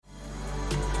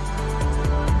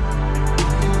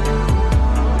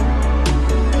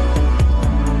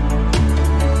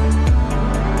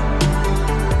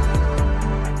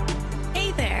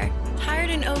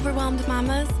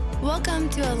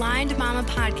to Aligned Mama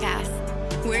Podcast.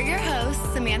 We're your hosts,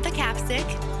 Samantha Capsick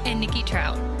and Nikki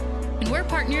Trout. And we're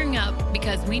partnering up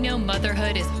because we know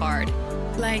motherhood is hard.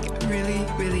 Like really,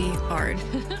 really hard.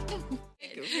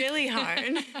 Really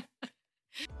hard.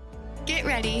 Get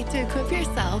ready to equip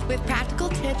yourself with practical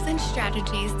tips and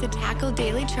strategies to tackle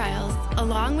daily trials,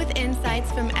 along with insights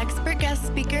from expert guest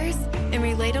speakers and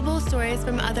relatable stories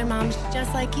from other moms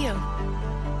just like you.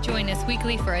 Join us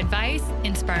weekly for advice,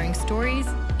 inspiring stories,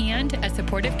 and a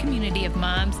supportive community of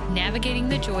moms navigating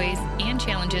the joys and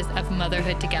challenges of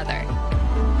motherhood together.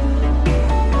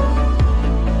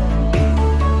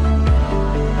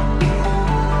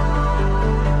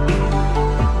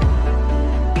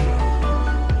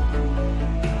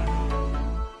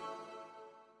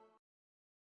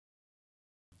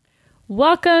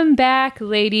 Welcome back,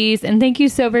 ladies, and thank you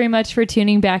so very much for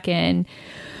tuning back in.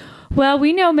 Well,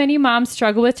 we know many moms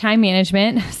struggle with time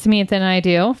management. Samantha and I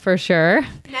do, for sure.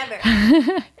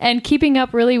 Never. And keeping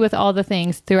up really with all the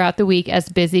things throughout the week as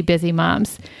busy, busy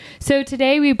moms. So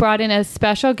today we brought in a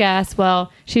special guest.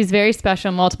 Well, she's very special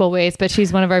in multiple ways, but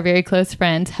she's one of our very close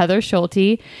friends, Heather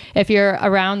Schulte. If you're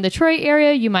around the Troy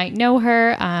area, you might know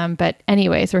her. But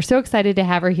anyways, we're so excited to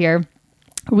have her here.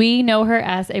 We know her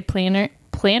as a planner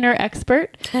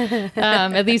expert.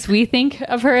 At least we think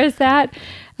of her as that.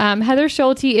 Heather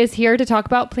Schulte is here to talk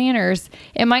about planners.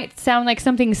 It might sound like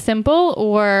something simple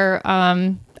or,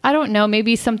 I don't know,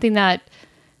 maybe something that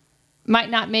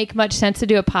might not make much sense to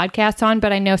do a podcast on,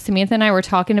 but I know Samantha and I were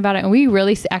talking about it and we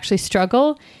really actually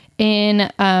struggle in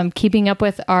keeping up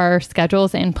with our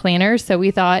schedules and planners. So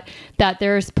we thought that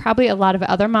there's probably a lot of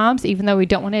other moms, even though we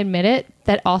don't want to admit it,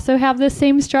 that also have the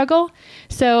same struggle.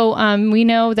 So we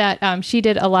know that she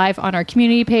did a live on our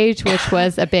community page, which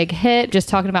was a big hit, just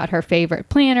talking about her favorite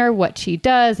planner, what she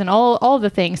does, and all the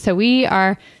things. So we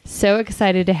are so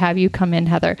excited to have you come in,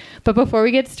 Heather. But before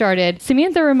we get started,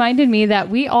 Samantha reminded me that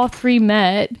we all three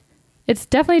met. It's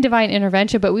definitely divine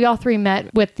intervention, but we all three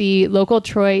met with the local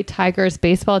Troy Tigers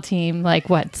baseball team,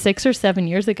 6 or 7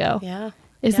 years ago? Yeah.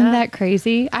 Isn't that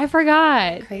crazy? I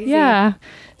forgot. Crazy. Yeah.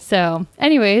 So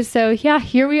anyways,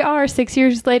 here we are 6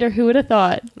 years later. Who would have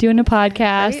thought? Doing a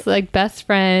podcast, Right? like best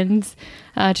friends,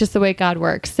 just the way God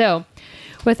works. So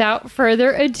without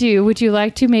further ado, would you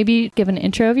like to maybe give an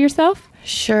intro of yourself?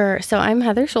 Sure. So I'm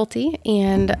Heather Schulte,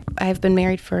 and I've been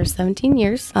married for 17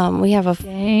 years. We have a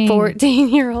Dang.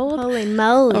 14-year-old. Holy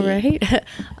moly. All right.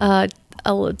 A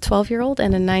 12-year-old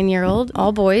and a 9-year-old,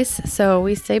 all boys. So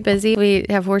we stay busy. We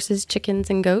have horses, chickens,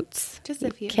 and goats. Just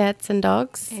a few. Cats and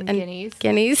dogs. And guineas.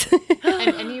 Guineas.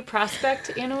 And any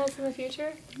prospect animals in the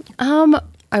future?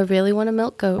 I really want a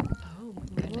milk goat.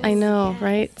 I know,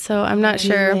 right? So I'm not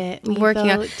sure. I'm working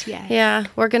on. Yeah,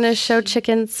 we're gonna show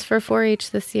chickens for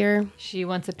 4-H this year. She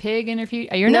wants a pig in her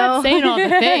future. You're not saying all the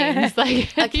things.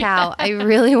 Like A cow. I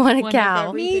really want a One of cow.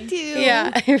 everything. Me too.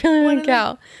 Yeah, I really want a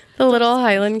cow. The little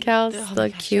Highland cows, Oh the my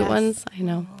gosh, cute yes. ones. I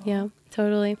know. Yeah,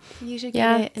 totally. You should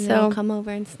Yeah, get it and so- then I'll come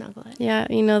over and snuggle it. Yeah,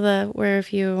 you know where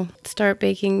if you start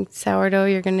baking sourdough,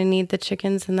 you're gonna need the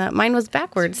chickens and that. Mine was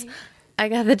backwards. I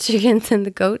got the chickens and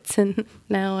the goats, and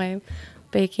now I'm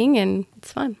baking, and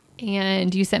it's fun.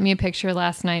 And you sent me a picture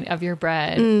last night of your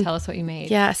bread. Tell us what you made.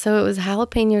 Yeah, so it was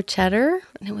jalapeno cheddar,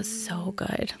 and it was so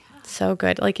good, so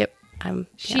good.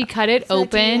 She cut it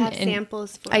open. And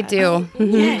samples for I us. do.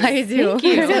 Yes. I do. Thank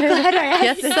you. So glad I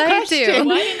asked Yes, I do.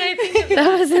 why didn't I think of that?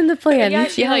 That was in the plan. Yeah,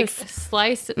 she Yes.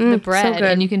 sliced the so bread, good.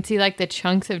 and you can see the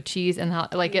chunks of cheese and how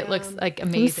it looks I'm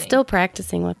amazing. still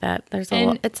practicing with that. There's a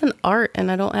lot. It's an art,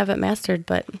 and I don't have it mastered,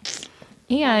 but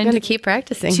I'm and gonna keep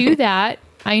practicing. to that,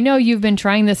 I know you've been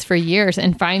trying this for years,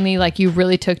 and finally, you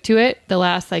really took to it the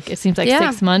last it seems like Yeah.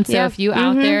 6 months. So Yeah. if you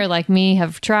out there like me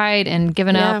have tried and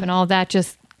given Yeah. up and all that,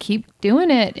 just keep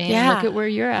doing it and Yeah. look at where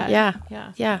you're at.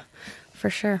 Yeah, for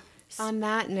sure. On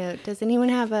that note, does anyone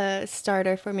have a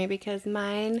starter for me? Because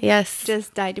mine Yes,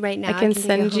 just died right now. I can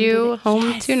send you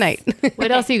home tonight. What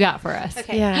else you got for us?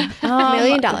 Okay. Yeah, $1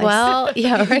 million. Well,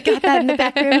 yeah, right. Got that in the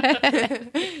back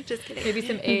room. Just kidding. Maybe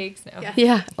some eggs. No.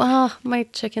 Yeah. Well, my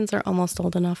chickens are almost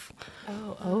old enough.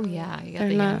 Oh yeah, you got They're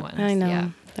the young not. ones. I know. Yeah.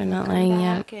 They're not laying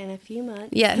yet. Back in a few months.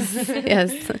 Yes.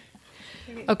 Yes.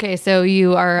 Okay, so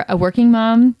you are a working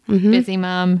mom, Mm-hmm. busy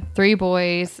mom, 3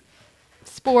 boys,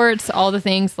 sports, all the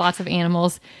things, lots of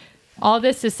animals. All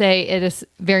this to say, it is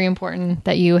very important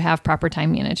that you have proper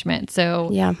time management. So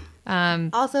Yeah.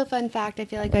 Also, fun fact, I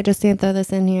feel like I just didn't throw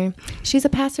this in here. She's a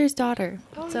pastor's daughter.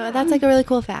 So that's a really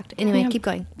cool fact. Anyway, keep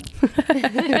going.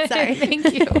 Sorry.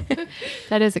 Thank you.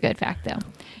 That is a good fact, though.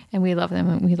 And we love them,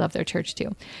 and we love their church,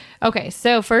 too. Okay,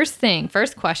 so first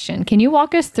question. Can you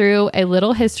walk us through a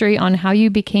little history on how you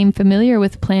became familiar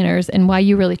with planners and why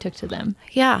you really took to them?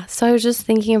 Yeah, so I was just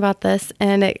thinking about this,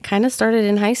 and it kind of started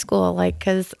in high school, like,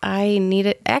 because I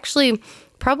needed, actually,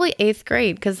 probably 8th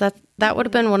grade, because that would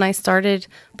have been when I started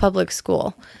public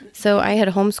school. So I had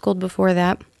homeschooled before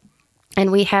that, and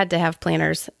we had to have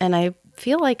planners, and I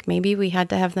feel like maybe we had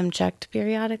to have them checked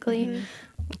periodically.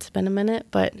 It's been a minute,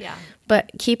 but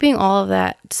keeping all of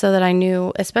that so that I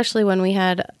knew, especially when we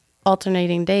had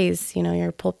alternating days, you know,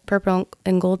 your purple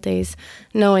and gold days,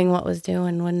 knowing what was due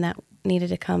and when that needed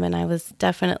to come. And I was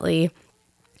definitely,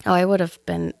 I would have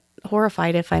been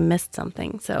horrified if I missed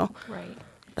something. So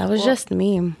that was just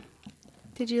me.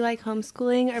 Did you like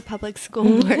homeschooling or public school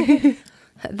more?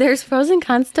 There's pros and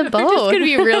cons to both. We're just going to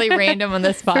be really random on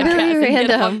this podcast. Really and get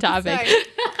random. off topic.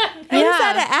 I just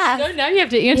had to ask. No, now you have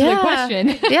to answer the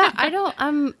question.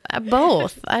 I'm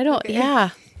both.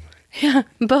 Yeah,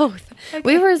 both. Okay.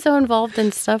 We were so involved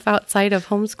in stuff outside of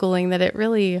homeschooling that it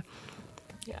really,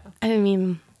 I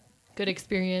mean. Good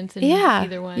experience in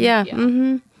either one. Yeah.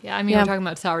 Mm-hmm. Yeah, I mean, we're talking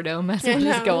about sourdough. Mess will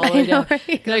just go all the way down.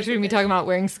 Right? Could actually be talking about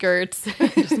wearing skirts.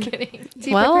 Just kidding. Do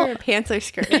you prefer pants or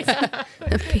skirts?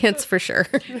 Pants for sure.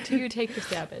 Do you take the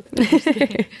Sabbath? Just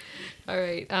kidding. All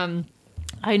right.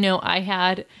 I know I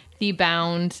had the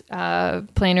bound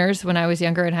planners when I was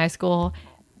younger in high school.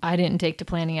 I didn't take to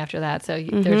planning after that. So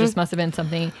there just must have been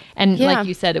something. And like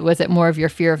you said, was it more of your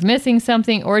fear of missing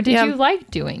something, or did you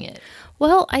like doing it?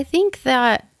 Well, I think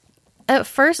that at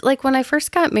first, like when I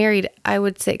first got married, I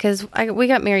would say, because we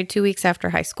got married 2 weeks after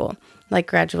high school, like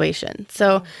graduation.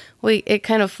 So it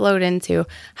kind of flowed into.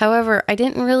 However, I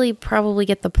didn't really probably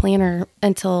get the planner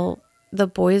until the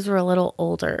boys were a little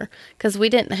older, because we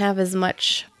didn't have as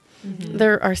much.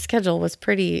 Our schedule was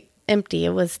pretty empty. It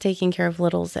was taking care of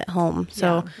littles at home.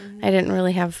 So I didn't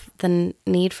really have the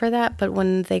need for that. But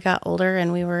when they got older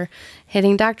and we were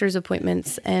hitting doctor's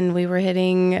appointments and we were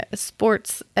hitting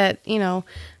sports at,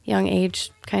 young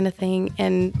age kind of thing.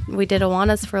 And we did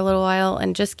Awanas for a little while,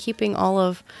 and just keeping all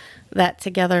of that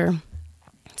together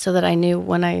so that I knew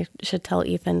when I should tell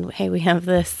Ethan, hey, we have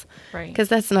this. Right. Because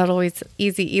that's not always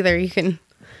easy either. You can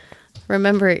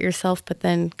remember it yourself, but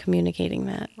then communicating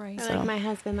that. Right. So. Like my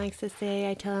husband likes to say,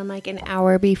 I tell him like an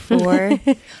hour before.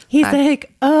 He's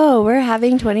like, oh, we're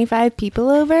having 25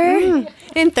 people over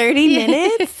in 30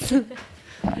 minutes.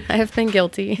 I have been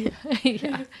guilty.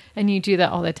 Yeah. And you do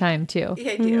that all the time too.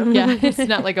 Yeah, I do. Yeah. It's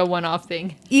not like a one-off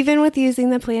thing. Even with using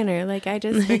the planner, like I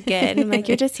just forget. I'm like,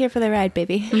 you're just here for the ride,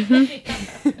 baby.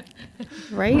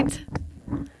 Right?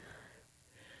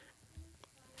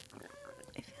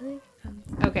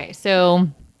 Okay, so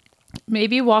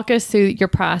maybe walk us through your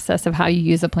process of how you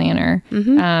use a planner.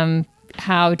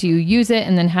 How do you use it,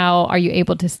 and then how are you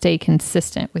able to stay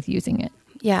consistent with using it?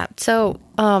 Yeah, so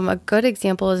a good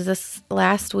example is this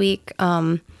last week.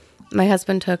 My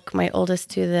husband took my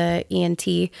oldest to the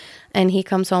ENT, and he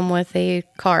comes home with a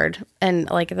card, and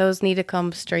like those need to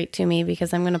come straight to me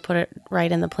because I'm going to put it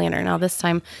right in the planner. Now this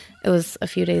time it was a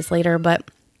few days later,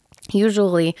 but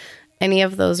usually any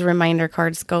of those reminder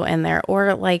cards go in there.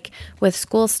 Or like with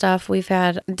school stuff, we've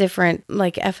had different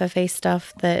like FFA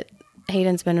stuff that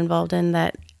Hayden's been involved in,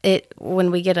 that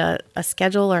when we get a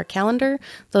schedule or a calendar,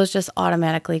 those just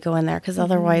automatically go in there, because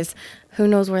otherwise who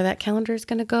knows where that calendar is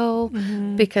going to go,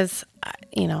 because,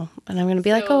 and I'm going to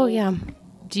be like, oh yeah.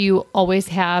 Do you always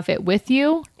have it with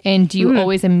you, and do you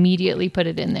always immediately put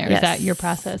it in there? Yes. Is that your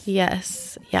process?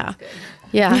 Yes. Yeah.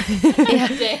 Yeah.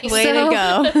 Way to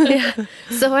go. Yeah.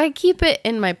 So I keep it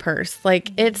in my purse.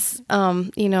 Like it's, I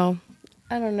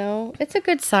don't know. It's a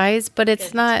good size, but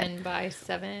it's not 10 by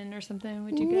 7 or something.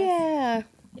 Would you guess?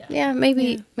 Yeah.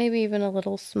 Maybe even a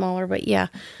little smaller, but yeah.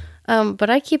 But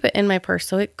I keep it in my purse,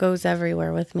 so it goes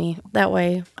everywhere with me. That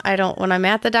way, when I'm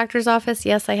at the doctor's office,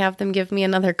 yes, I have them give me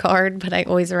another card, but I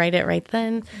always write it right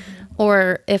then.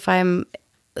 Or if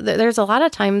there's a lot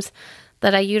of times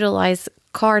that I utilize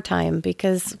car time,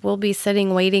 because we'll be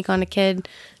sitting waiting on a kid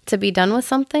to be done with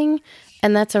something.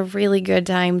 And that's a really good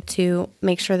time to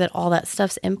make sure that all that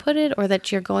stuff's inputted, or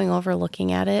that you're going over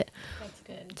looking at it. That's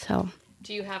good. So,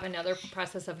 do you have another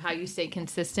process of how you stay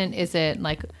consistent? Is it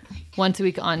like once a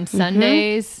week on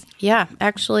Sundays? Yeah,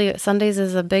 actually Sundays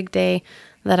is a big day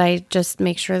that I just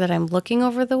make sure that I'm looking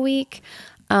over the week.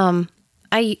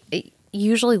 I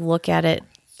usually look at it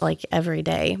like every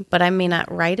day, but I may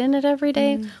not write in it every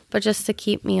day, but just to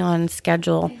keep me on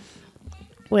schedule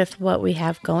with what we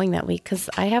have going that week, because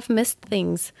I have missed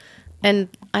things, and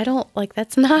I don't like,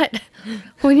 that's not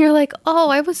when you're like, oh,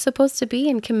 I was supposed to be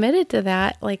and committed to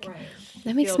that. Like,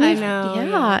 That makes feel me, bad. I know,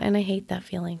 yeah, and I hate that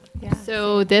feeling.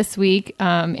 So this week,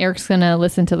 Eric's going to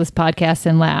listen to this podcast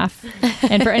and laugh.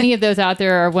 And for any of those out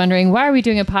there who are wondering, why are we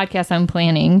doing a podcast on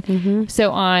planning?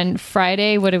 So on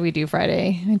Friday, what did we do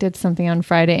Friday? I did something on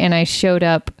Friday and I showed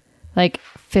up like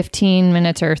 15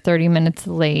 minutes or 30 minutes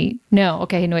late. No,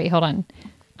 okay, no, wait, hold on.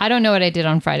 I don't know what I did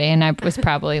on Friday and I was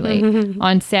probably late.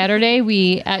 On Saturday,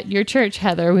 we, at your church,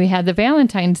 Heather, we had the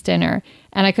Valentine's dinner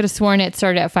and I could have sworn it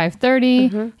started at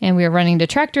 5:30 and we were running to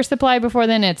Tractor Supply before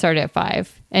then. It started at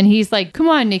 5. And he's like, come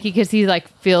on, Nikki, because he like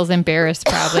feels embarrassed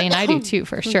probably. And I do too,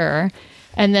 for sure.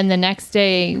 And then the next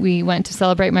day we went to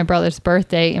celebrate my brother's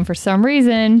birthday. And for some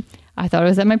reason, I thought it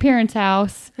was at my parents'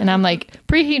 house. And I'm like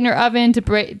preheating her oven to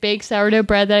bake sourdough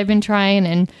bread that I've been trying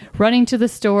and running to the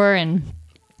store. And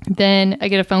then I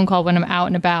get a phone call when I'm out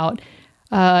and about.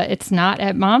 It's not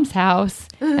at mom's house.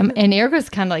 And Eric was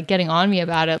kind of like getting on me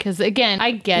about it. Because again,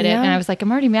 I get it. And I was like,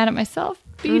 I'm already mad at myself.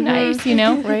 Be nice, you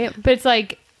know? Right. But it's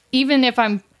like, even if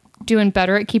I'm doing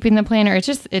better at keeping the planner, it's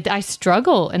just, I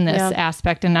struggle in this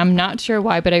aspect. And I'm not sure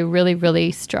why, but I really,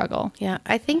 really struggle. Yeah,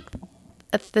 I think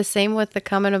it's the same with the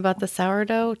comment about the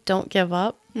sourdough. Don't give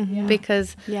up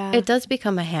because it does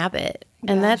become a habit.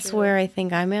 And that's where I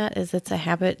think I'm at, is it's a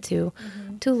habit to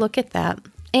look at that.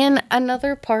 And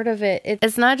another part of it,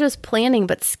 it's not just planning,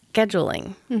 but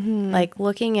scheduling, like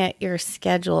looking at your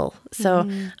schedule. So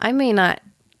I may not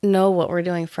know what we're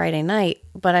doing Friday night,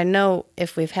 but I know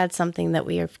if we've had something that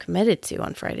we are committed to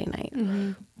on Friday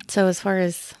night. So as far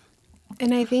as...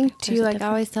 And I think too, like I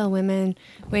always tell women,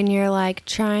 when you're like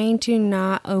trying to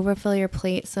not overfill your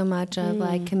plate so much of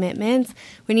like commitments,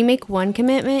 when you make one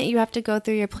commitment, you have to go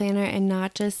through your planner and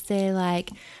not just say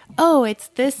like, oh, it's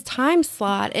this time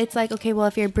slot. It's like, okay, well,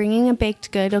 if you're bringing a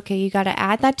baked good, okay, you got to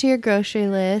add that to your grocery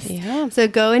list. Yeah. So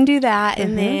go and do that.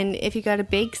 And then if you got to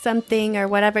bake something or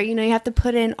whatever, you know, you have to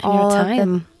put in all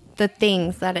of the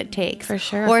things that it takes. For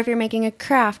sure. Or if you're making a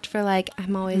craft for like,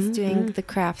 I'm always doing the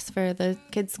crafts for the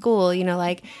kids' school, you know,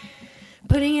 like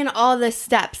putting in all the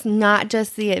steps, not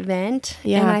just the event.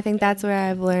 Yeah. And I think that's where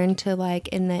I've learned to like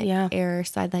in the error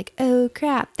side, like, oh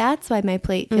crap, that's why my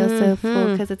plate feels so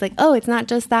full. Because it's like, oh, it's not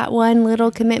just that one little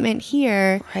commitment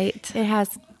here. Right. It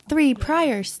has 3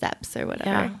 prior steps or whatever.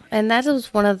 Yeah. And that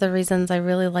is one of the reasons I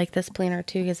really like this planner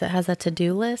too, is it has a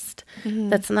to-do list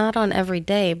that's not on every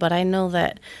day, but I know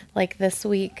that like this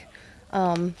week,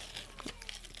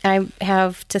 I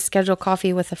have to schedule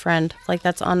coffee with a friend. Like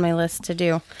that's on my list to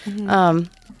do.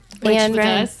 Which and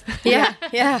does.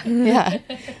 Yeah.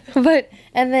 But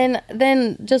and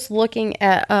then just looking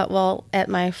at at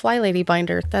my Fly Lady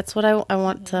binder, that's what I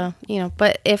want to, you know.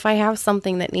 But if I have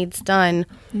something that needs done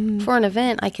for an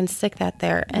event, I can stick that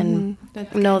there and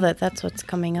know that that's what's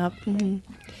coming up.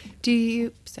 Do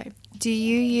you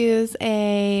use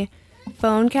a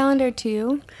phone calendar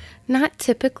too? Not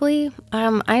typically.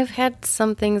 I've had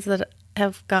some things that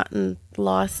have gotten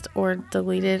lost or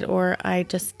deleted, or I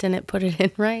just didn't put it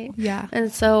in right. Yeah.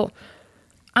 And so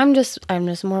I'm just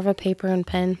more of a paper and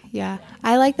pen. Yeah.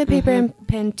 I like the paper and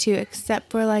pen too,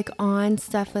 except for like on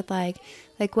stuff with like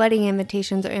wedding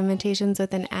invitations or invitations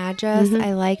with an address.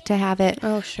 I like to have it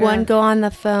one go on the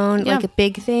phone, like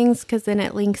big things, because then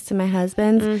it links to my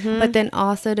husband's, but then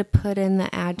also to put in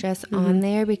the address on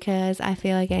there, because I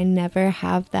feel like I never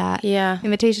have that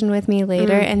invitation with me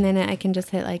later, and then I can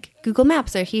just hit like Google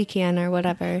Maps, or he can, or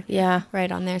whatever,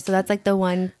 right on there. So that's like the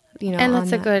one, you know. And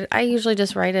that's good. I usually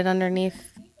just write it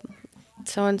underneath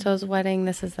so-and-so's wedding.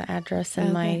 This is the address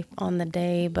and my on the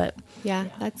day, but yeah,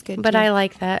 that's good. But too. I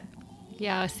like that.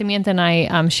 Yeah, Samantha and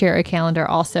I share a calendar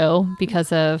also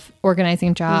because of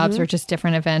organizing jobs or just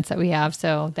different events that we have.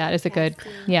 So that is a good,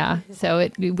 So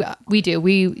we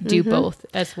do both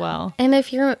as well. And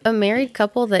if you're a married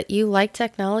couple that you like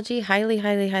technology, highly,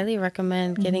 highly, highly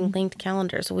recommend getting linked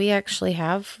calendars. We actually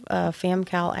have a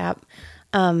FamCal app.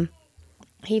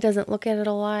 He doesn't look at it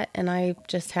a lot, and I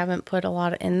just haven't put a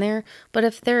lot in there. But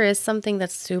if there is something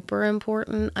that's super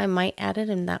important, I might add it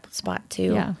in that spot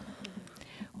too. Yeah.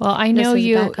 Well, I know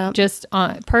you just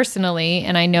personally,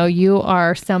 and I know you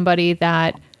are somebody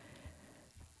that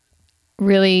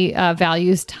really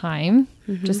values time,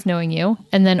 just knowing you.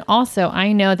 And then also,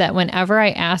 I know that whenever I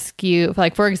ask you,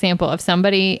 like, for example, if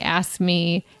somebody asks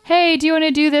me, hey, do you want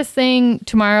to do this thing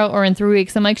tomorrow or in 3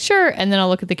 weeks? I'm like, sure. And then I'll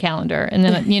look at the calendar and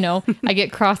then, you know, I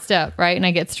get crossed up, right? And I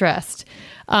get stressed.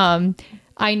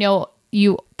 I know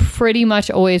you pretty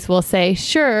much always will say,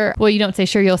 sure. Well, you don't say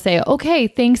sure. You'll say, okay,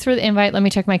 thanks for the invite. Let me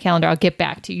check my calendar. I'll get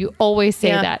back to you. You always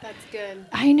say that. That's good.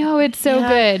 I know, it's so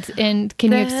good. And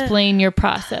can you explain your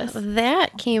process?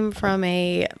 That came from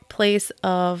a place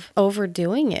of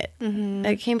overdoing it.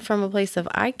 It came from a place of,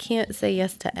 I can't say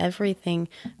yes to everything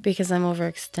because I'm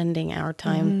overextending our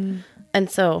time. And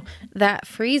so that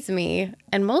frees me.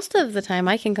 And most of the time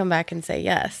I can come back and say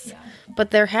yes. Yeah.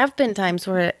 But there have been times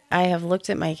where I have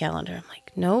looked at my calendar. I'm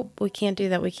like, nope, we can't do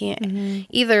that. We can't.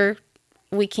 Either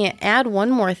we can't add one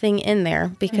more thing in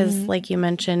there because like you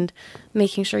mentioned,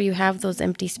 making sure you have those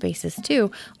empty spaces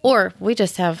too. Or we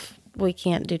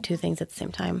can't do two things at the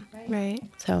same time. Right.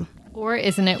 So. Or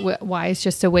isn't it wise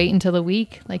just to wait until the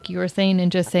week, like you were saying,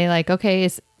 and just say like, okay,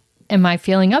 am I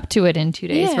feeling up to it in 2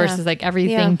 days versus like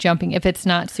everything jumping? If it's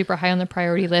not super high on the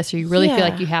priority list or you really feel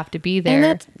like you have to be there.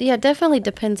 And that, definitely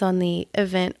depends on the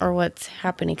event or what's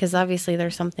happening. Because obviously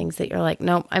there's some things that you're like,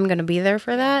 nope, I'm going to be there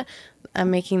for that.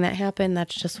 I'm making that happen.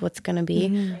 That's just what's going to be.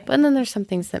 But then there's some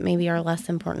things that maybe are less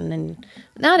important and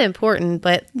not important,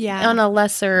 but on a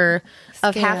lesser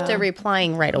of have to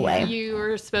replying right away. You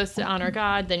were supposed to honor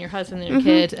God, then your husband, then your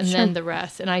kids, and then the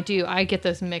rest. And I get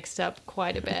those mixed up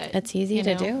quite a bit. It's easy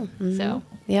to do. So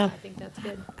yeah, I think that's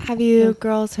good. Have you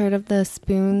girls heard of the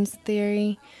spoons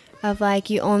theory? Of like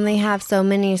you only have so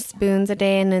many spoons a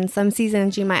day, and in some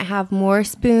seasons you might have more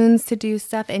spoons to do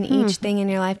stuff, and each thing in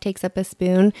your life takes up a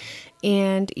spoon.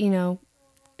 And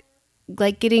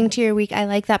like getting to your week, I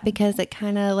like that because it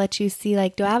kind of lets you see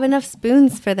like, do I have enough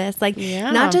spoons for this? Like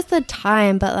not just the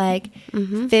time, but like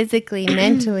physically,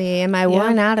 mentally, am I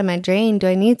worn out? Am I drained? Do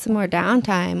I need some more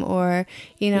downtime? Or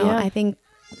I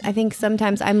think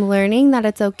sometimes I'm learning that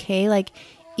it's okay, like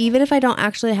even if I don't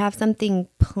actually have something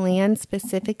planned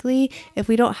specifically, if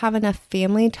we don't have enough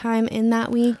family time in that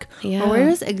week, or we're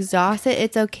just exhausted,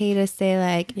 it's okay to say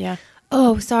like,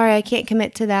 oh, sorry, I can't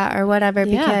commit to that or whatever,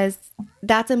 because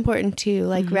that's important too.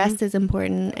 Like rest is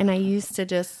important. And I used to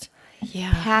just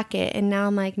pack it. And now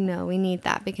I'm like, no, we need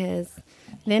that because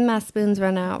then my spoons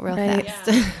run out real fast.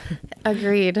 Yeah.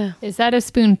 Agreed. Is that a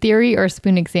spoon theory or a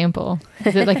spoon example?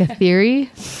 Is it like a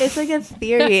theory? It's like a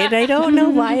theory, and I don't know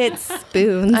why it's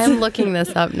spoons. I'm looking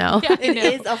this up now. It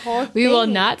is a whole thing. We will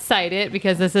not cite it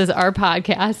because this is our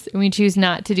podcast, and we choose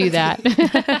not to do that.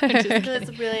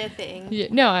 It's really a thing.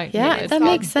 That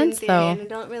makes sense, though. And I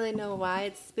don't really know why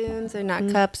it's spoons or not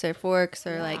cups or forks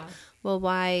or like... Well,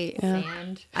 why?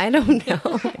 Sand. I don't know.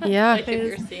 Like if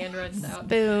your sand runs out.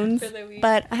 Spoons.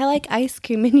 But I like ice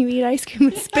cream, and you eat ice cream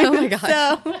with spoons. Oh my gosh.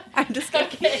 So I'm just going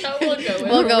to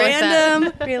we'll go random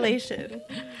with that. relation.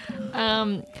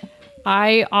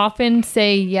 I often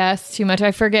say yes too much.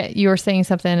 I forget you were saying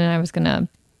something, and I was going to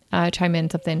chime in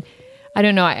something. I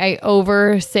don't know. I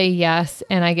over say yes,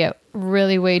 and I get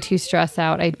really way too stressed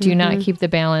out. I do not keep the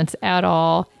balance at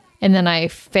all. And then I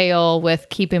fail with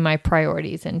keeping my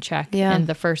priorities in check. Yeah. And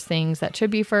the first things that should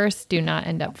be first do not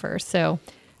end up first. So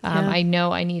I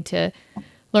know I need to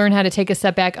learn how to take a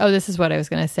step back. Oh, this is what I was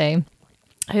going to say.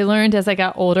 I learned as I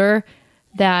got older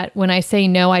that when I say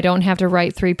no, I don't have to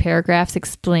write 3 paragraphs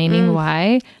explaining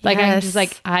why. Like I'm just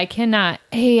like, I cannot,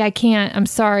 hey, I can't, I'm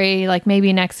sorry, like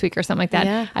maybe next week or something like that.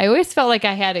 Yeah. I always felt like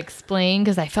I had to explain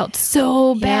because I felt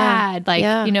so bad. Like,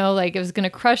 like it was going to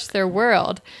crush their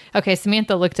world. Okay,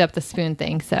 Samantha looked up the spoon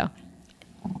thing, so.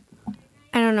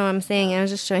 I don't know what I'm saying. I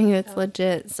was just showing you it's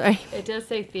legit. Sorry. It does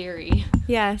say theory.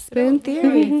 Yeah, spoon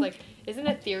theory. It's like, isn't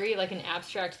a theory like an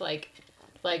abstract, like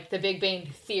the Big Bang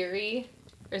Theory?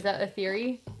 Or is that a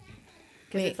theory?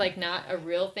 Because it's like not a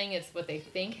real thing. It's what they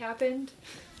think happened.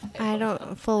 I don't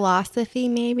know. Philosophy,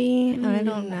 maybe? I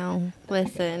don't know.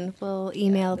 Listen, we'll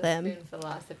email them.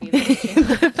 Philosophy.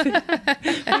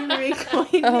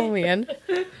 Oh, man.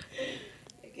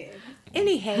 Okay.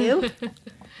 Anywho.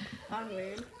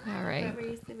 Onward. All right.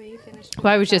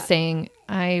 Well, I was just saying,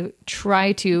 I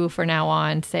try to, for now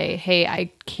on, say, hey,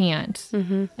 I can't.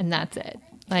 And that's it.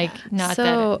 Like, not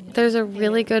so that. There's a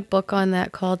really good book on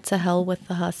that called To Hell with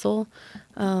the Hustle.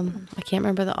 I can't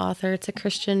remember the author. It's a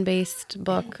Christian-based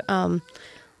book.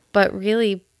 But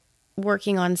really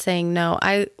working on saying no.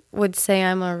 I would say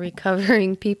I'm a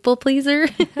recovering people pleaser.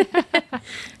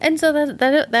 And so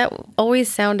that always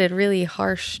sounded really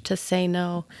harsh to say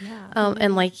no. Yeah.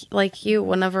 And like you,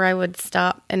 whenever I would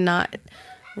stop and not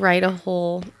write a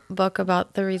whole book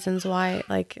about the reasons why,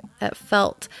 like it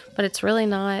felt, but it's really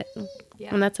not.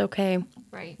 Yeah. And that's okay.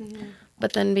 Right.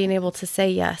 But then being able to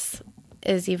say yes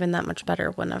is even that much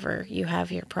better whenever you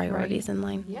have your priorities in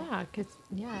line. Yeah, because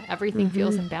everything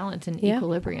feels in balance and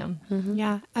equilibrium.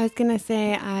 Yeah, I was gonna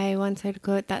say I once heard a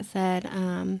quote that said,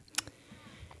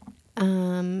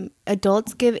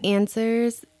 "Adults give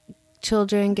answers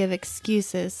children give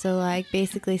excuses. So like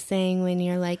basically saying when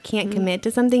you're like can't commit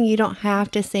to something, you don't have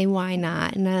to say why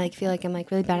not. And I like feel like I'm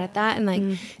like really bad at that and like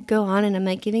go on and I'm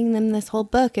like giving them this whole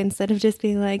book instead of just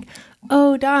being like,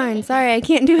 oh darn, sorry, I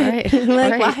can't do it.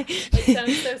 Like why?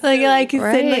 So like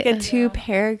send like a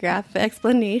 2-paragraph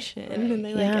explanation and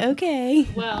they're like, okay.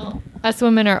 Well, us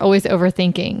women are always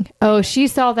overthinking. Oh, she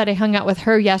saw that I hung out with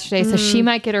her yesterday, so she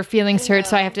might get her feelings hurt.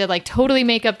 So I have to like totally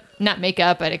not make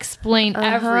up, but explain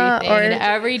everything and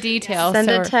every detail. Send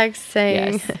a text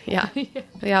saying,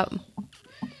 Yep.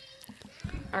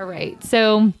 All right.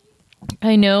 So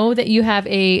I know that you have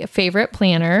a favorite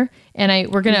planner,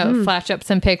 and we're going to flash up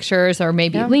some pictures or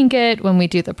maybe link it when we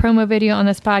do the promo video on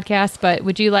this podcast. But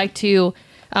would you like to,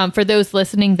 for those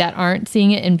listening that aren't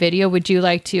seeing it in video, would you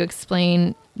like to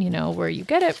explain, where you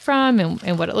get it from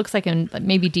and what it looks like and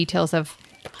maybe details of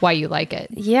why you like it?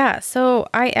 Yeah. So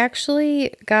I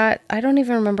actually I don't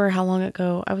even remember how long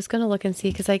ago. I was going to look and see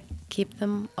because I keep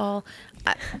them all.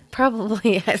 I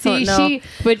don't know.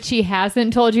 What she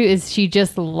hasn't told you is she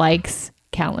just likes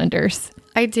calendars.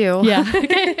 I do. Yeah.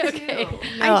 Okay.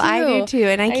 I do too.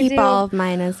 And I keep all of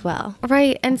mine as well.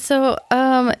 Right. And so,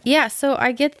 so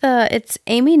I get it's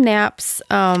Amy Knapp's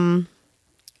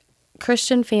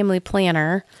Christian Family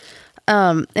Planner.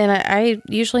 And I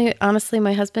usually, honestly,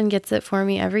 my husband gets it for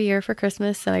me every year for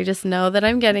Christmas, and I just know that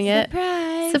I'm getting it.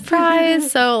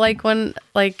 Surprise! So like when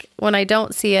I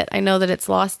don't see it, I know that it's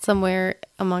lost somewhere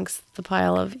amongst the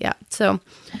pile of So,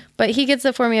 but he gets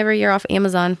it for me every year off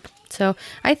Amazon. So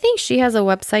I think she has a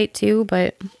website too,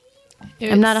 but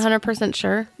I'm not 100%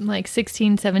 sure. Like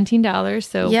 $16, $17,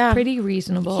 so pretty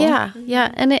reasonable.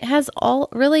 Yeah, and it has all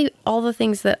the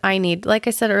things that I need. Like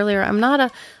I said earlier, I'm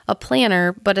not a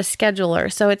planner, but a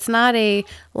scheduler. So it's not a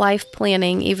life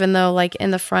planning, even though like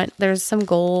in the front there's some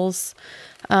goals,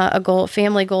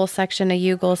 family goal section, a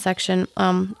you goal section.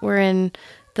 We're in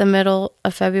the middle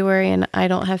of February and I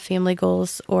don't have family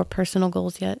goals or personal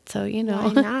goals yet. So, Why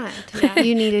not?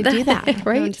 You need to do that.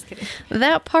 Right? No, I'm just kidding.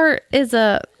 That part is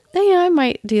I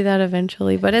might do that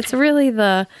eventually, but it's really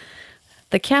the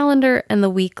calendar and the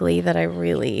weekly that I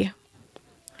really,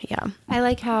 I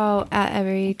like how at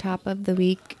every top of the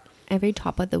week,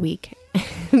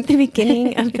 the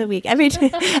beginning of the week, at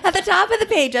the top of the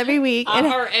page every week.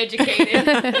 Are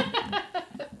educated.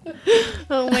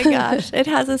 Oh my gosh. It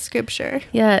has a scripture.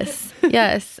 Yes.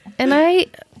 And I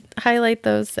highlight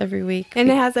those every week. And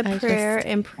it has a prayer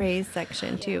and praise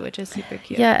section too, which is super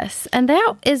cute. Yes. And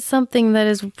that is something that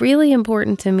is really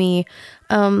important to me.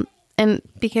 And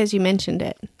because you mentioned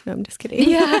it. No, I'm just kidding.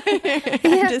 Yeah.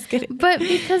 I'm just kidding. But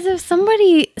because if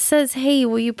somebody says, hey,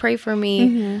 will you pray for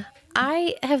me?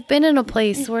 I have been in a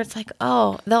place where it's like,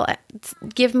 they'll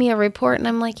give me a report and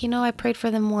I'm like, I prayed for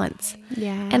them once.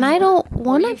 Yeah. And I don't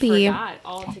want to be.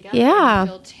 Altogether. Yeah. I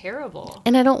feel terrible.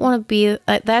 And I don't want to be.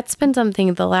 That's been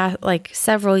something the last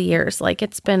several years. Like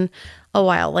it's been a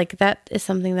while. Like that is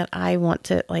something that I want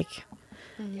to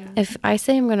If I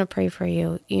say I'm going to pray for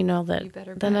you, then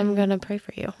I'm going to pray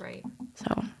for you. Right.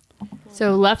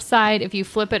 So left side, if you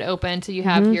flip it open, so you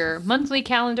have your monthly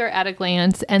calendar at a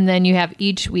glance, and then you have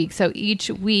each week. So each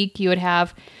week you would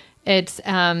have, it's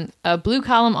a blue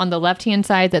column on the left-hand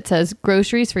side that says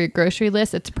groceries for your grocery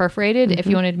list. It's perforated. If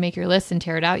you wanted to make your list and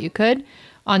tear it out, you could.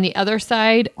 On the other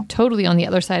side, totally on the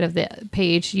other side of the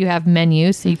page, you have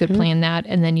menus, so you could plan that.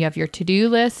 And then you have your to-do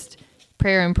list,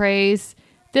 prayer and praise.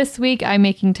 This week, I'm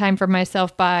making time for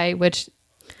myself by, which...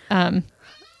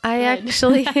 I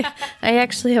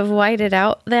actually have whited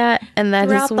out that, and that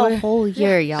throughout the whole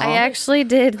year, y'all. I actually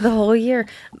did the whole year.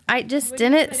 I just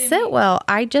didn't sit well.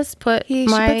 I just put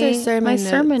my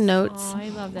sermon notes. Oh, I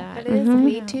love that. But it is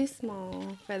way too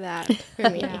small for that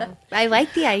for me. I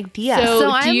like the idea.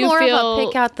 So I'm more of a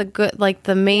pick out the good, like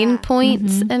the main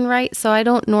points and write. So I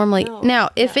don't normally. Now,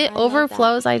 if it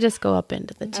overflows, I just go up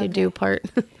into the to-do part.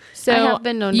 So I have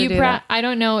been known to do that. I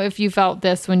don't know if you felt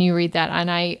this when you read that,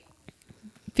 and I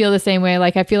feel the same way.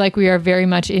 Like I feel like we are very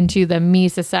much into the me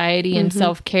society and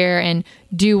self-care and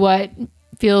do what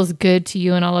feels good to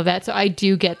you and all of that. So I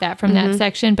do get that from that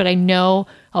section, but I know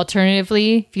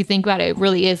alternatively, if you think about it, it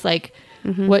really is like,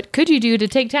 what could you do to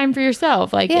take time for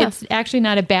yourself? Like it's actually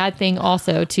not a bad thing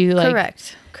also to like,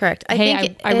 correct.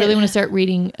 I really want to start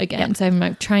reading again. So I'm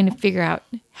like trying to figure out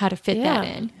how to fit that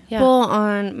in. Yeah. Well,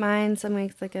 on mine, some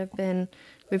weeks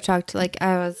we've talked like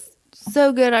I was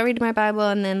so good at reading my Bible,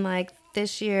 and then like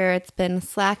this year it's been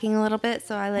slacking a little bit,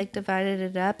 so I like divided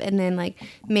it up and then like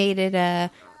made it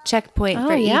a checkpoint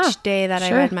for each day that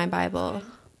I read my Bible.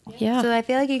 Yeah. So I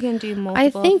feel like you can do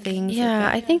multiple things. Yeah,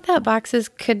 I think that boxes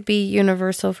could be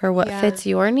universal for what fits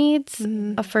your needs,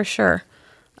 for sure.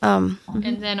 And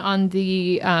then on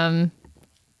the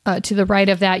to the right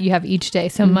of that, you have each day.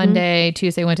 So Monday,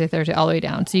 Tuesday, Wednesday, Thursday, all the way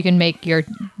down. So you can make your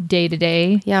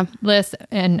day-to-day list,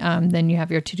 and then you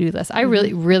have your to-do list. I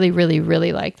really, really, really,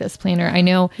 really like this planner. I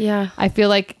know. Yeah. I feel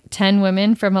like 10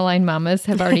 women from Aligned Mamas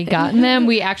have already gotten them.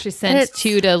 We actually sent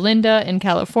 2 to Linda in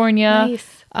California. Nice.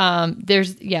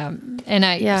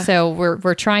 So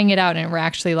we're trying it out and we're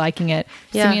actually liking it.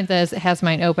 Yeah. Samantha has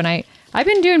mine open. I've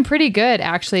been doing pretty good,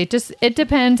 actually. It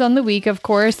depends on the week, of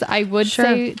course. I would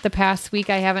say the past week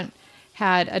I haven't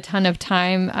had a ton of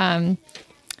time. I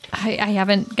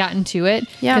haven't gotten to it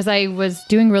because I was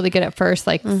doing really good at first,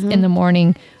 like in the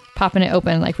morning, popping it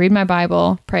open, like read my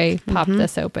Bible, pray, pop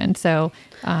this open. So,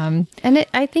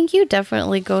 I think you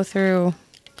definitely go through,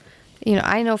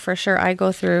 I know for sure I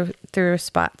go through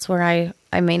spots where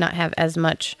I may not have as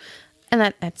much, and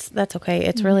that's okay.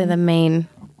 It's really the main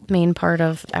part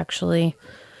of actually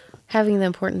having the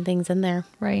important things in there.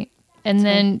 Right. And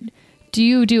then do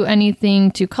you do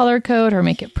anything to color code or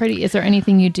make it pretty? Is there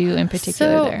anything you do in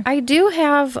particular there? I do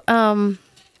have, and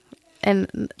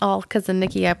all because of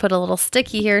Nikki, I put a little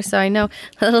sticky here. So I know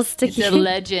a little sticky. It's a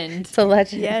legend. It's a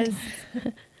legend. Yes.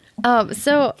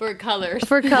 So for colors.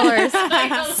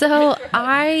 So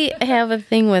I have a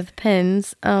thing with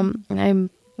pens.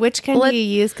 Which kind do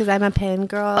you use? Because I'm a pen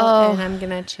girl, and I'm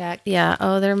gonna check. Yeah.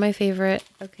 Oh, they're my favorite.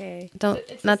 Okay.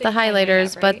 Not the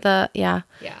highlighters, but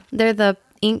they're the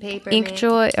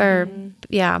Inkjoy or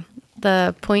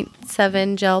the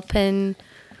 0.7 gel pen.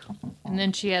 And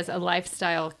then she has a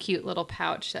lifestyle cute little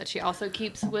pouch that she also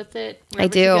keeps with it. I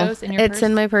do. It's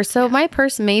in my purse. So my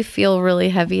purse may feel really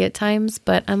heavy at times,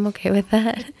 but I'm okay with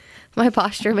that. My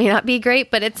posture may not be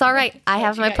great, but it's all right. I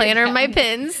have my planner and my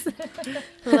pins.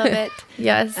 Love it.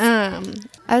 Yes.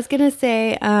 I was going to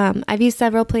say, I've used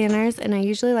several planners, and I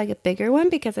usually like a bigger one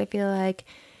because I feel like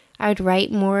I would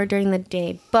write more during the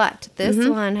day. But this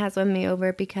one has won me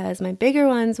over because my bigger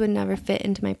ones would never fit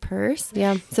into my purse.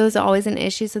 Yeah. So it's always an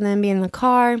issue. So then being in the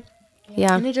car.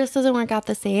 Yeah. And it just doesn't work out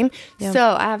the same. Yeah.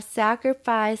 So I have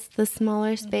sacrificed the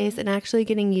smaller space and actually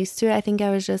getting used to it. I think I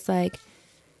was just like,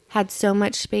 had so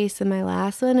much space in my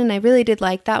last one, and I really did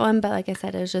like that one, but like I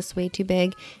said, it was just way too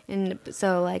big. And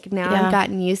so like now I've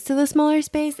gotten used to the smaller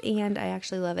space, and I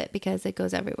actually love it because it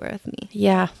goes everywhere with me.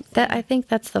 Yeah, I think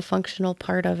that's the functional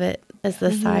part of it is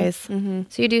the size.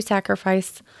 So you do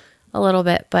sacrifice a little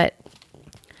bit, but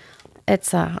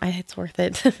it's worth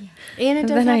it. And it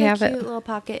does have a cute little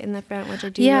pocket in the front, which I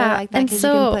do really like that because you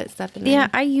can put stuff in there. Yeah,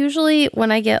 I usually,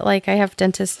 when I get I have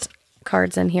dentist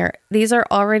cards in here. These are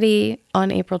already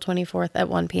on April 24th at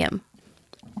 1 p.m.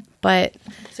 But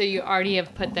so you already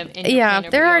have put them in your planner,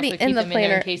 they're already in the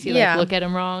planner in case you look at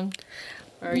them wrong.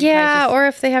 Or or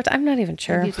if they have to, I'm not even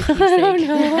sure. I don't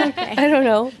know. Okay. I don't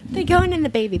know. They're going in the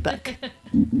baby book.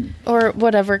 Or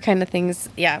whatever kind of things,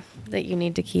 that you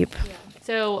need to keep. Yeah.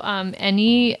 So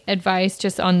any advice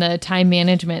just on the time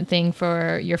management thing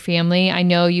for your family? I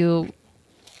know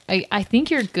I think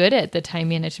you're good at the time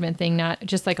management thing, not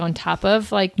just like on top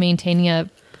of like maintaining a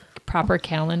proper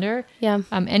calendar. Yeah.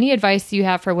 Any advice you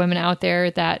have for women out there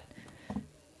that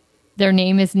their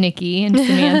name is Nikki and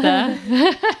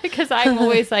Samantha? Because I'm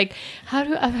always like, how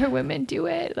do other women do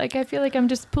it? Like, I feel like I'm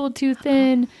just pulled too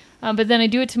thin, but then I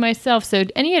do it to myself. So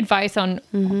any advice on,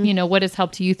 what has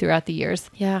helped you throughout the years?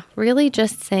 Yeah. Really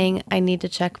just saying I need to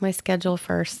check my schedule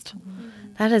first.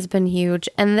 That has been huge.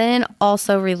 And then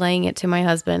also relaying it to my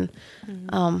husband.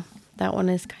 That one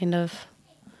is kind of,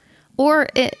 or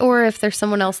if there's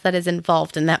someone else that is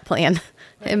involved in that plan,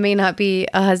 it may not be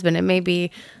a husband. It may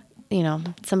be,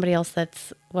 somebody else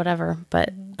that's whatever.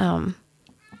 But John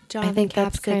I think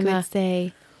that's kind of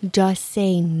say, just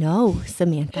say no,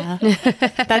 Samantha.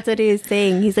 That's what he was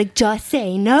saying. He's like, just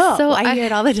say no. So I hear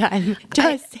it all the time.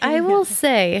 I will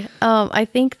say, I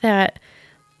think that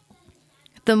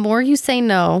the more you say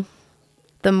no,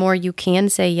 the more you can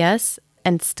say yes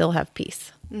and still have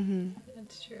peace.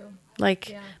 That's true.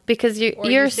 Because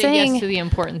you're saying yes to the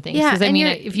important things. Yeah, because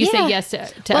if you say yes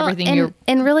to everything,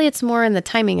 and really it's more in the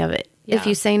timing of it. Yeah. If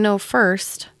you say no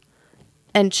first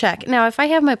and check. Now, if I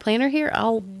have my planner here,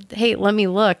 hey, let me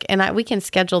look, and we can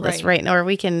schedule this right now, or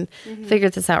we can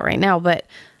figure this out right now. But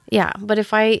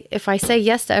if I say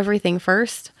yes to everything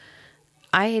first,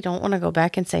 I don't want to go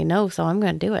back and say no, so I'm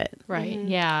going to do it. Right.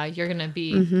 Yeah. You're going to be,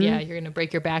 you're going to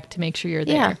break your back to make sure you're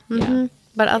there. Yeah.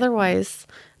 But otherwise,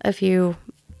 if you're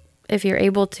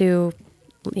able to,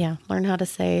 learn how to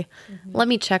say, let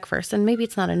me check first. And maybe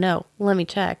it's not a no, let me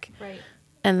check. Right.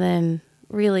 And then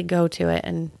really go to it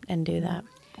and do that.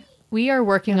 We are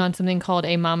working on something called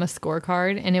a mama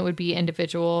scorecard, and it would be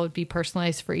individual, it would be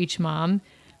personalized for each mom.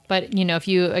 But, if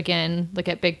you, again, look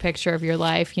at big picture of your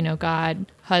life, God,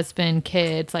 husband,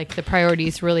 kids, like the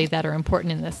priorities really that are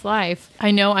important in this life.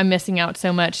 I know I'm missing out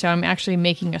so much. So I'm actually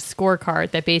making a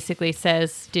scorecard that basically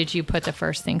says, did you put the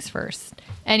first things first?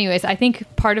 Anyways, I think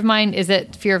part of mine is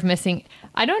that fear of missing.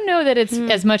 I don't know that it's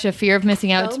as much a fear of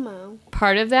missing out. FOMO.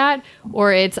 Part of that,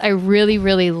 or it's I really,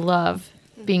 really love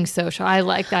being social. I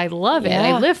love it.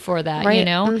 I live for that,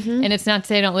 and it's not to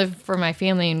say I don't live for my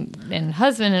family and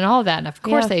husband and all that. And of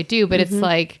course I do, but it's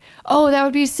like, oh, that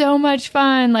would be so much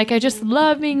fun. Like I just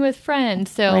love being with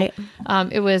friends. So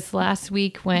it was last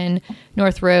week when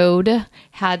North Road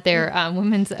had their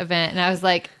women's event, and I was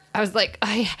like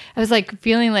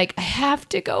feeling like I have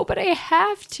to go, but I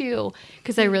have to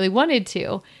because I really wanted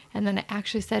to. And then I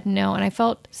actually said no. And I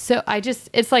felt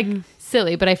it's like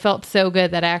silly, but I felt so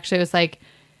good that I actually was like,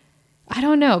 I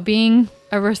don't know, being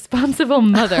a responsible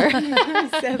mother. I'm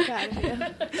so proud of you.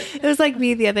 It was like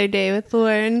me the other day with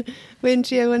Lauren when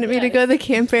she wanted me to go to the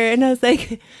camper. And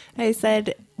I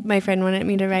said, my friend wanted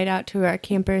me to ride out to our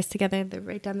campers together. They're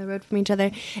right down the road from each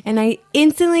other. And I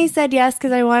instantly said yes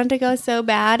because I wanted to go so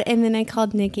bad. And then I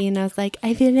called Nikki and I was like,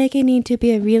 I feel like I need to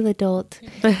be a real adult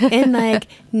and like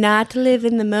not live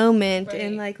in the moment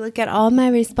and like look at all my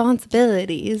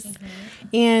responsibilities.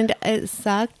 And it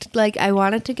sucked. Like I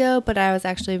wanted to go, but I was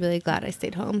actually really glad I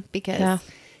stayed home because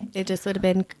it just would have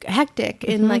been hectic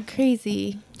and like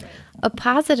crazy. A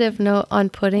positive note on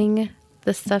putting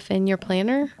the stuff in your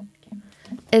planner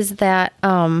is that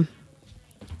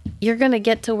you're going to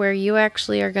get to where you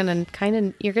actually are going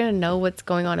to you're going to know what's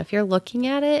going on if you're looking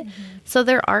at it. So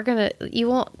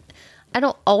I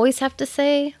don't always have to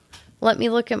say, let me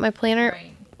look at my planner.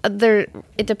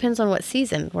 It depends on what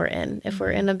season we're in. If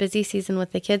we're in a busy season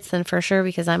with the kids, then for sure,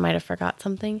 because I might have forgot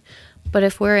something. But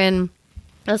if we're in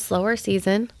a slower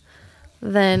season,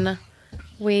 then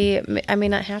I may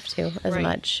not have to as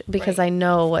much because I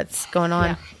know what's going on.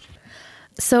 Yeah.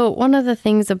 So one of the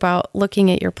things about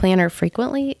looking at your planner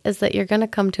frequently is that you're going to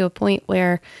come to a point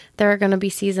where there are going to be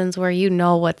seasons where you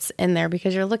know what's in there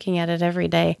because you're looking at it every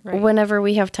day. Right. Whenever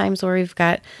we have times where we've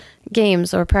got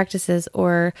games or practices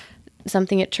or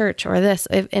something at church or this,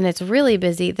 and it's really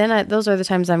busy, then those are the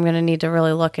times I'm going to need to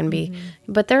really look and be.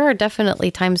 But there are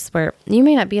definitely times where you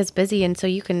may not be as busy, and so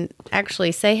you can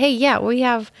actually say, hey, yeah,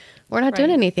 we're not doing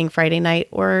anything Friday night,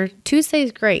 or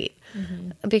Tuesday's great,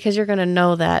 because you're going to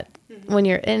know that when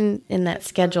you're in that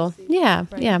schedule. Yeah.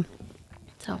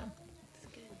 So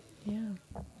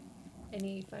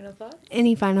Any final thoughts?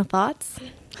 Any final thoughts?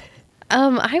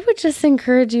 I would just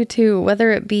encourage you to,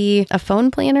 whether it be a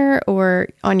phone planner or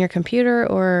on your computer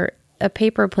or a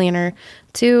paper planner,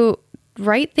 to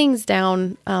write things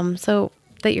down so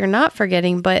that you're not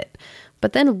forgetting, but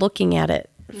then looking at it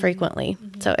frequently.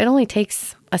 So it only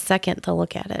takes a second to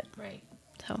look at it. Right.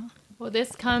 So. Well,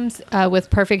 this comes with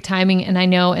perfect timing, and I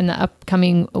know in the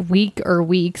upcoming week or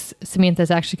weeks,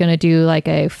 Samantha's actually going to do like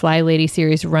a Fly Lady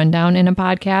series rundown in a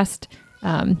podcast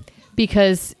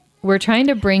because we're trying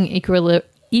to bring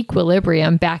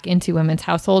equilibrium back into women's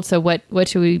households. So what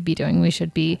should we be doing? We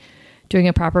should be doing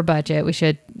a proper budget. We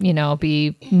should,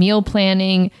 be meal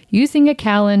planning, using a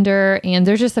calendar, and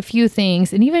there's just a few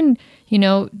things. And even,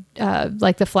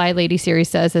 like the Fly Lady series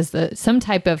says, is some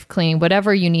type of cleaning,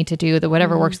 whatever you need to do,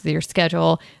 whatever works with your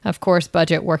schedule. Of course,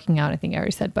 budget, working out. I think I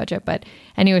already said budget, but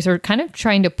anyways, we're kind of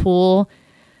trying to pool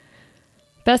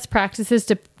best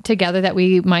practices together that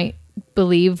we might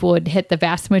believe would hit the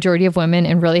vast majority of women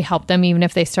and really help them, even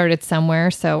if they started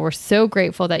somewhere. So we're so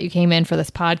grateful that you came in for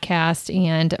this podcast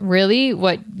and really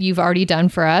what you've already done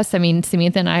for us. I mean,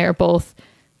 Samantha and I are both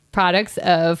products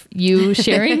of you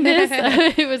sharing this.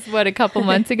 It was a couple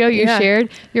months ago you shared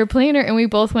your planner, and we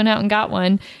both went out and got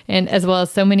one, and as well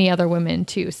as so many other women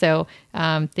too. So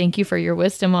thank you for your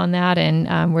wisdom on that.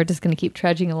 And we're just going to keep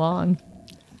trudging along.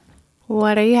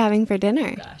 What are you having for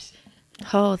dinner? Gosh.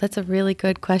 Oh, that's a really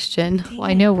good question. Well,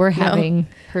 I know we're having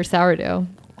her sourdough.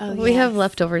 Oh, we have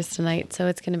leftovers tonight, so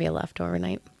it's going to be a leftover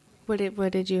night.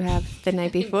 What did you have the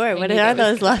night before? What are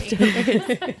those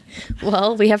leftovers?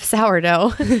 Well, we have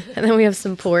sourdough, and then we have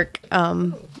some pork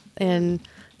and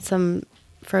some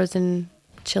frozen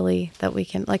chili that we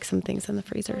can, like some things in the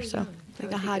freezer. So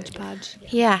like a hodgepodge.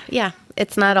 Yeah.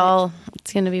 It's not all.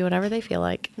 It's going to be whatever they feel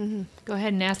like. Mm-hmm. Go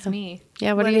ahead and ask me.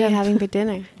 Yeah, what are you having for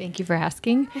dinner? Thank you for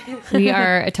asking.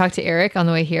 I talked to Eric on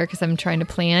the way here because I'm trying to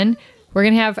plan. We're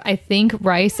going to have, I think,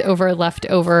 rice over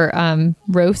leftover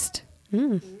roast.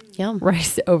 Yum.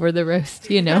 Rice over the roast,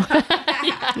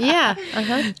 Yeah.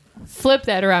 Flip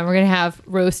that around. We're going to have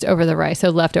roast over the rice. So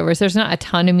leftovers. There's not a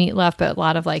ton of meat left, but a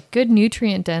lot of like good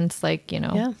nutrient dense,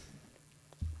 Yeah.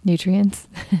 nutrients?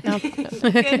 No. Good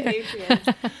nutrients.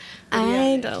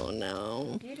 I don't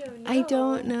know. I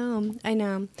don't know. I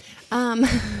know.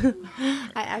 I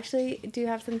actually do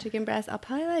have some chicken breasts. I'll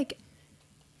probably like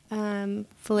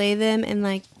fillet them and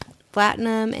like flatten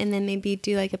them, and then maybe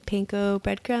do like a panko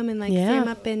breadcrumb and like sear them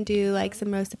up and do like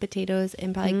some roasted potatoes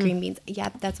and probably green beans. Yeah,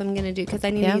 that's what I'm gonna do because I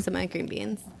need to use up my green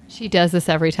beans. She does this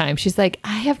every time. She's like,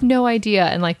 I have no idea,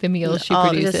 and like the meals she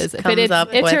produces, but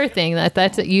it's her thing.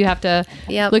 That's you have to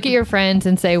look at your friends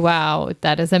and say, wow,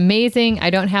 that is amazing. I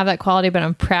don't have that quality, but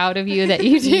I'm proud of you that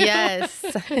you do. Yes,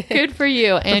 good for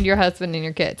you and your husband and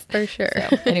your kids for sure.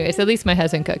 So, anyways, at least my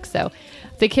husband cooks. So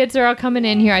the kids are all coming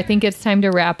in here. I think it's time to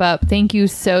wrap up. Thank you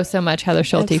so much, Heather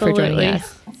Schulte, for joining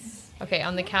us. Okay,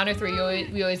 on the count of three,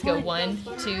 we always go 1,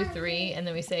 2, 3, and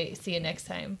then we say, see you next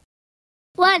time.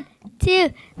 1,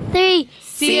 2, 3.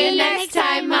 See you next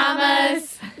time,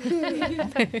 mamas. Yay!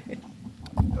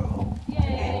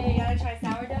 We gotta try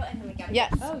sourdough, and then we gotta.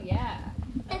 Yes. Oh yeah.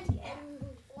 And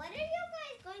what are you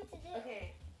guys going to do?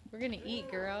 Okay, we're gonna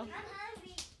eat, girl. I'm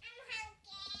hungry.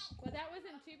 Well, that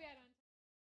wasn't too bad.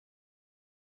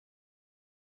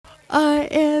 I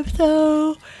am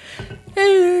so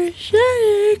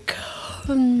energetic.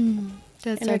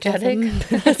 That's Energetic?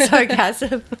 sarcasm. That's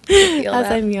sarcasm. Feel As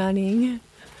that. I'm yawning.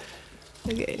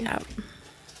 Okay. Yeah.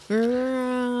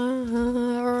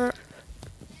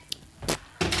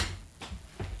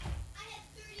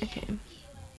 Okay.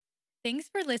 Thanks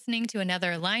for listening to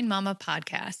another Aligned Mama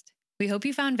podcast. We hope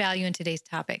you found value in today's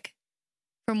topic.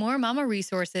 For more mama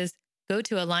resources, go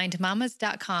to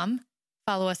alignedmamas.com,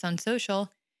 follow us on social,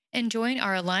 and join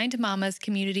our Aligned Mamas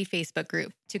community Facebook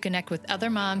group to connect with other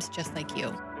moms just like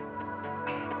you.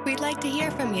 We'd like to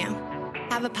hear from you.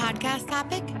 Have a podcast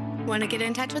topic? Want to get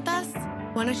in touch with us?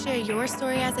 Want to share your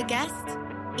story as a guest?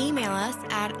 Email us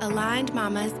at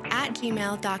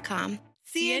alignedmamas@gmail.com.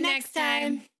 See you next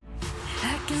time.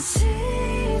 I can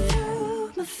see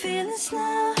through my feelings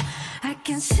now. I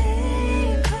can see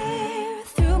clear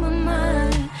through my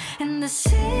mind. And the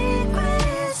secret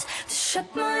is to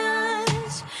shut my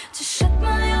eyes